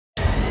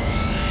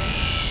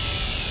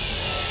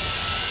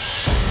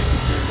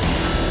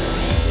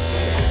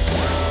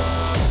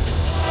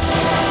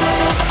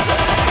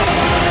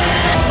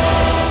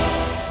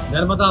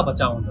नर्मदा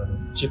बचाओ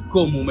आंदोलन,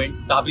 चिपको movement,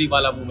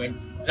 साबरीवाला movement,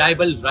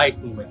 tribal right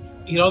movement,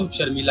 Iram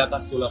Sharmila का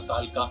 16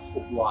 साल का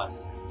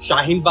उपवास,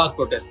 Shaheen Bagh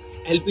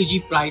protest, LPG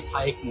price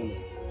hike movement,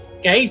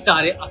 कई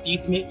सारे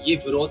अतीत में ये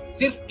विरोध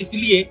सिर्फ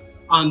इसलिए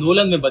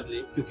आंदोलन में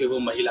बदले क्योंकि वो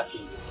महिला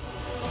की।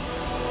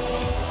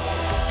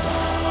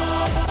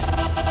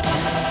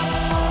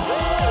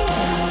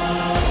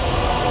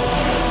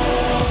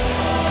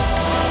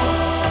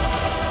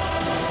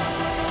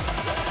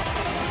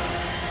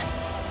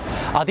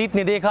 अतीत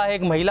ने देखा है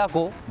एक महिला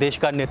को देश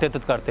का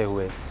नेतृत्व करते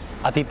हुए,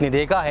 अतीत ने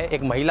देखा है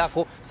एक महिला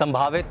को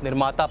संभावित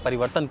निर्माता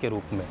परिवर्तन के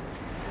रूप में।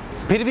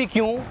 फिर भी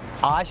क्यों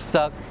आज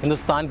तक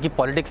हिंदुस्तान की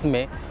पॉलिटिक्स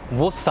में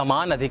वो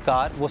समान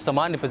अधिकार, वो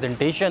समान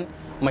रिप्रेजेंटेशन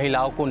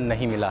महिलाओं को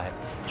नहीं मिला है?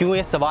 क्यों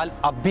ये सवाल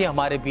अब भी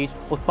हमारे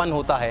बीच उत्पन्न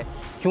होता है?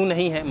 क्यों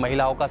नहीं है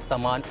महिलाओं का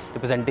समान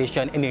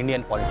representation in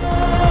Indian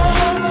politics?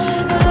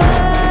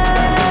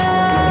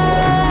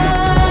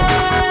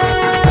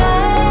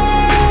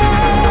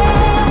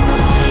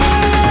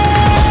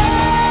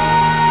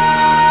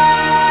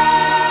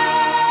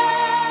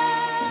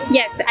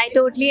 Yes, I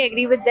totally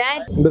agree with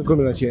that. बिल्कुल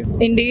मिलना चाहिए.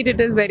 Indeed,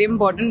 it is very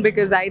important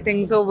because I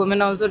think so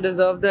women also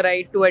deserve the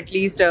right to at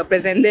least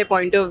present their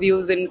point of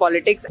views in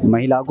politics.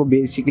 महिला को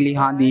basically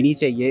हाँ देनी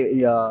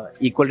चाहिए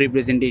equal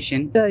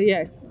representation.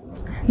 Yes,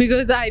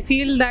 because I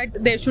feel that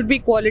there should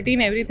be equality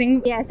in everything.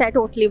 Yes, I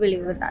totally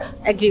believe with that.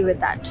 Agree with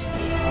that.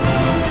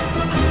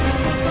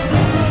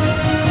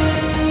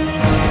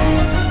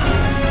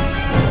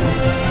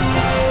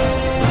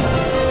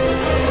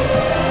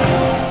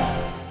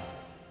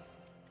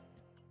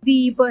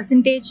 The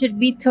percentage should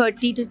be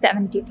 30 to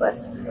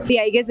 70%.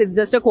 I guess it's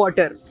just a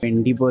quarter.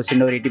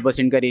 20% और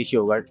 80% का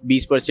ratio होगा.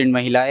 20%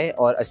 महिलाएं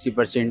और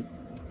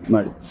 80%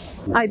 मर्द.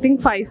 I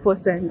think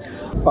 5%.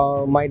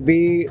 Might be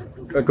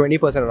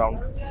 20% around.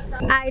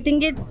 I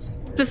think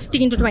it's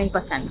 15 to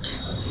 20%.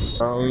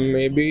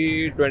 Maybe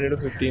 20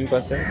 to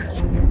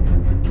 15%.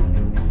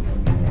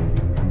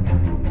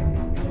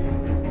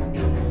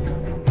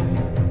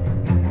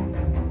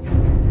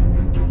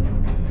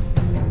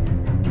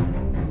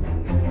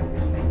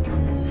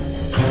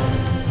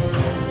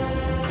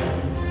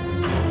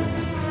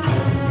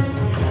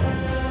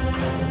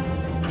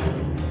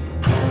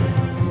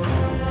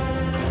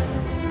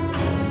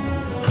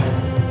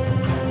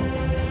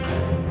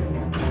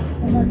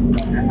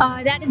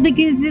 That is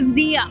because of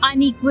the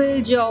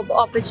unequal job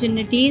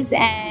opportunities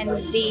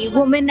and the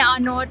women are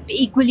not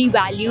equally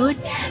valued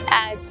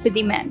as per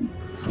the men.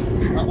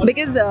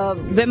 Because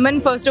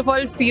women first of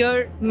all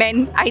fear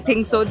men, I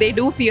think so. They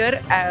do fear.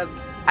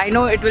 I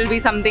know it will be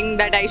something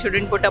that I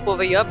shouldn't put up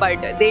over here,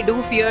 but they do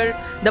fear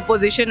the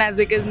position as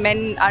because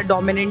men are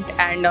dominant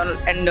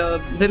and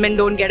women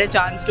don't get a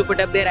chance to put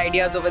up their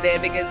ideas over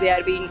there because they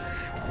are being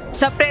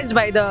suppressed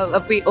by the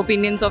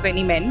opinions of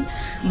any men.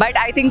 But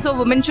I think so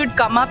women should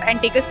come up and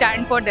take a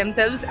stand for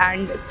themselves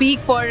and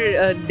speak for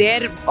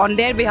on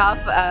their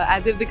behalf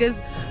as if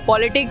because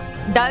politics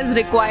does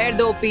require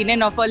the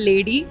opinion of a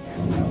lady.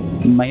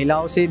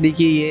 महिलाओं से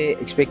देखिए ये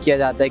expect किया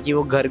जाता है कि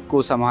वो घर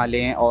को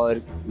संभालें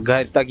और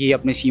घर तक ही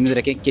अपने सीमित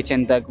रखें,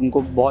 किचन तक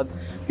उनको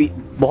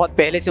बहुत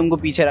पहले से उनको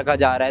पीछे रखा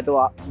जा रहा है,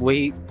 तो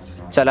वही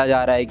चला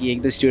जा रहा है कि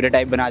एक तो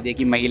स्टीरियोटाइप बना दिया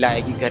कि महिला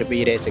है कि घर पे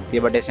ही रह सकती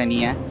है, बट ऐसा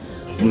नहीं है.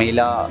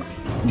 महिला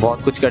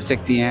बहुत कुछ कर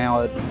सकती हैं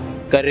और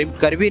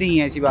कर भी रही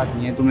हैं, ऐसी बात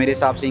नहीं है. तो मेरे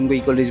हिसाब से इनको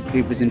इक्वल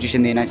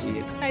रिप्रेजेंटेशन देना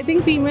चाहिए. I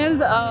think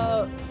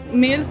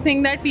males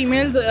think that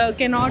females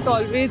cannot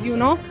always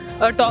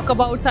talk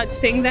about such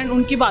things and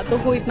उनकी बातों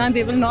को इतना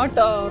they will not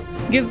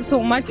give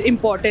so much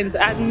importance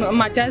as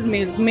much as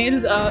males.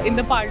 Males in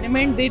the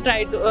parliament they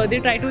try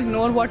to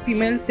ignore what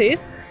females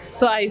says.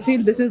 So I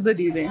feel this is the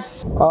reason.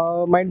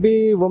 Might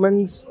be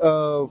women's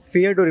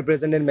fear to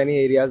represent in many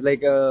areas,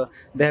 like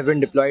they have been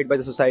deployed by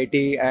the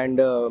society and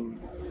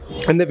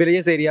in the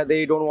villages area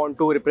they don't want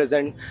to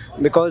represent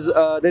because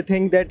they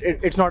think that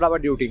it's not our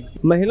duty.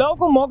 महिलाओं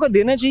को मौका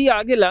देना चाहिए,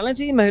 आगे लाना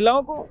चाहिए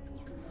महिलाओं को.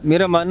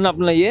 मेरा मानना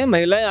अपना ये है,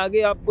 महिलाएं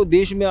आगे आपको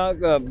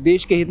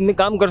देश के हित में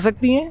काम कर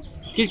सकती हैं.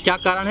 कि क्या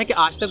कारण है कि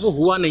आज तक वो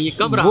हुआ नहीं है?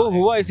 कब रहा? वो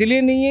हुआ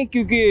इसलिए नहीं है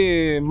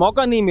क्योंकि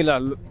मौका नहीं मिला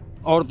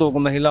औरतों को,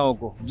 महिलाओं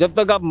को. जब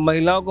तक आप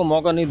महिलाओं को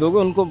मौका नहीं दोगे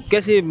उनको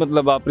कैसे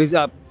मतलब आप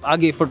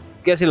आगे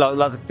कैसे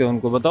ला सकते हो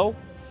उनको, बताओ.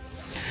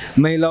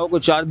 महिलाओं को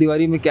 4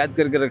 दीवारी में कैद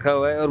करके रखा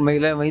हुआ है और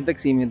महिलाएं वहीं तक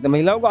सीमित है.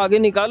 महिलाओं को आगे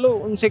निकालो,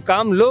 उनसे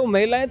काम लो,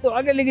 महिलाएं तो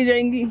आगे लेके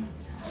जाएंगी.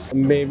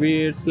 Maybe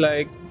it's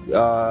like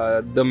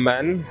the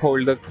men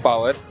hold the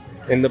power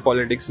in the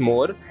politics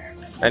more,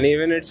 and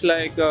even it's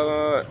like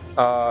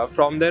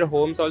from their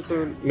homes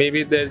also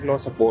maybe there's no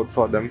support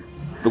for them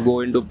to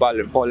go into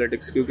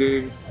politics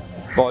because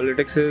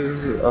politics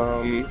is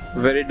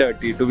very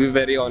dirty. To be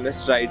very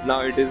honest, right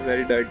now it is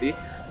very dirty.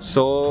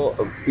 So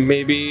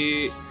maybe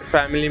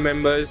family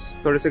members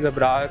थोड़े से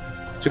घबरा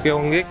चुके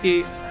होंगे कि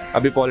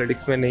अभी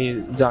politics में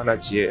नहीं जाना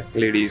चाहिए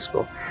लेडीज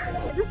को.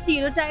 There's a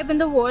stereotype in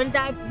the world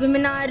that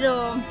women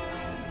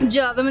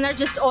are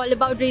just all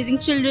about raising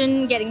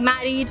children, getting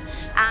married,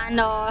 and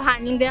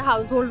handling their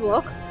household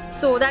work.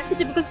 So that's a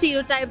typical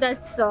stereotype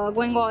that's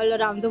going all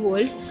around the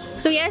world.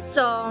 So yes,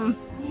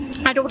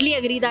 I totally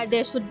agree that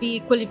there should be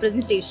equal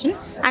representation,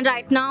 and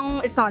right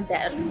now it's not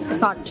there.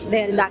 It's not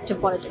there in the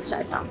active politics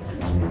right now.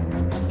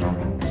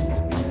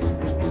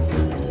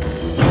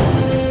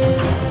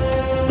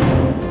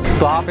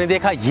 तो आपने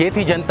देखा, ये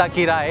थी जनता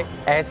की राय।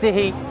 ऐसे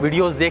ही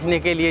videos देखने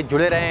के लिए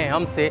जुड़े रहें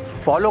हमसे।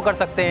 फॉलो कर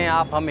सकते हैं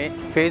आप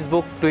हमें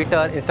फेसबुक,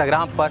 ट्विटर,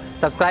 इंस्टाग्राम पर।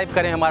 सब्सक्राइब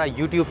करें हमारा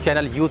YouTube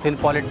channel youth in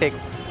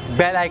politics.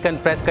 Bell icon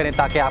press करें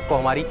ताकि आपको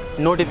हमारी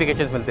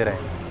नोटिफिकेशंस मिलते रहें।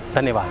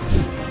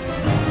 धन्यवाद।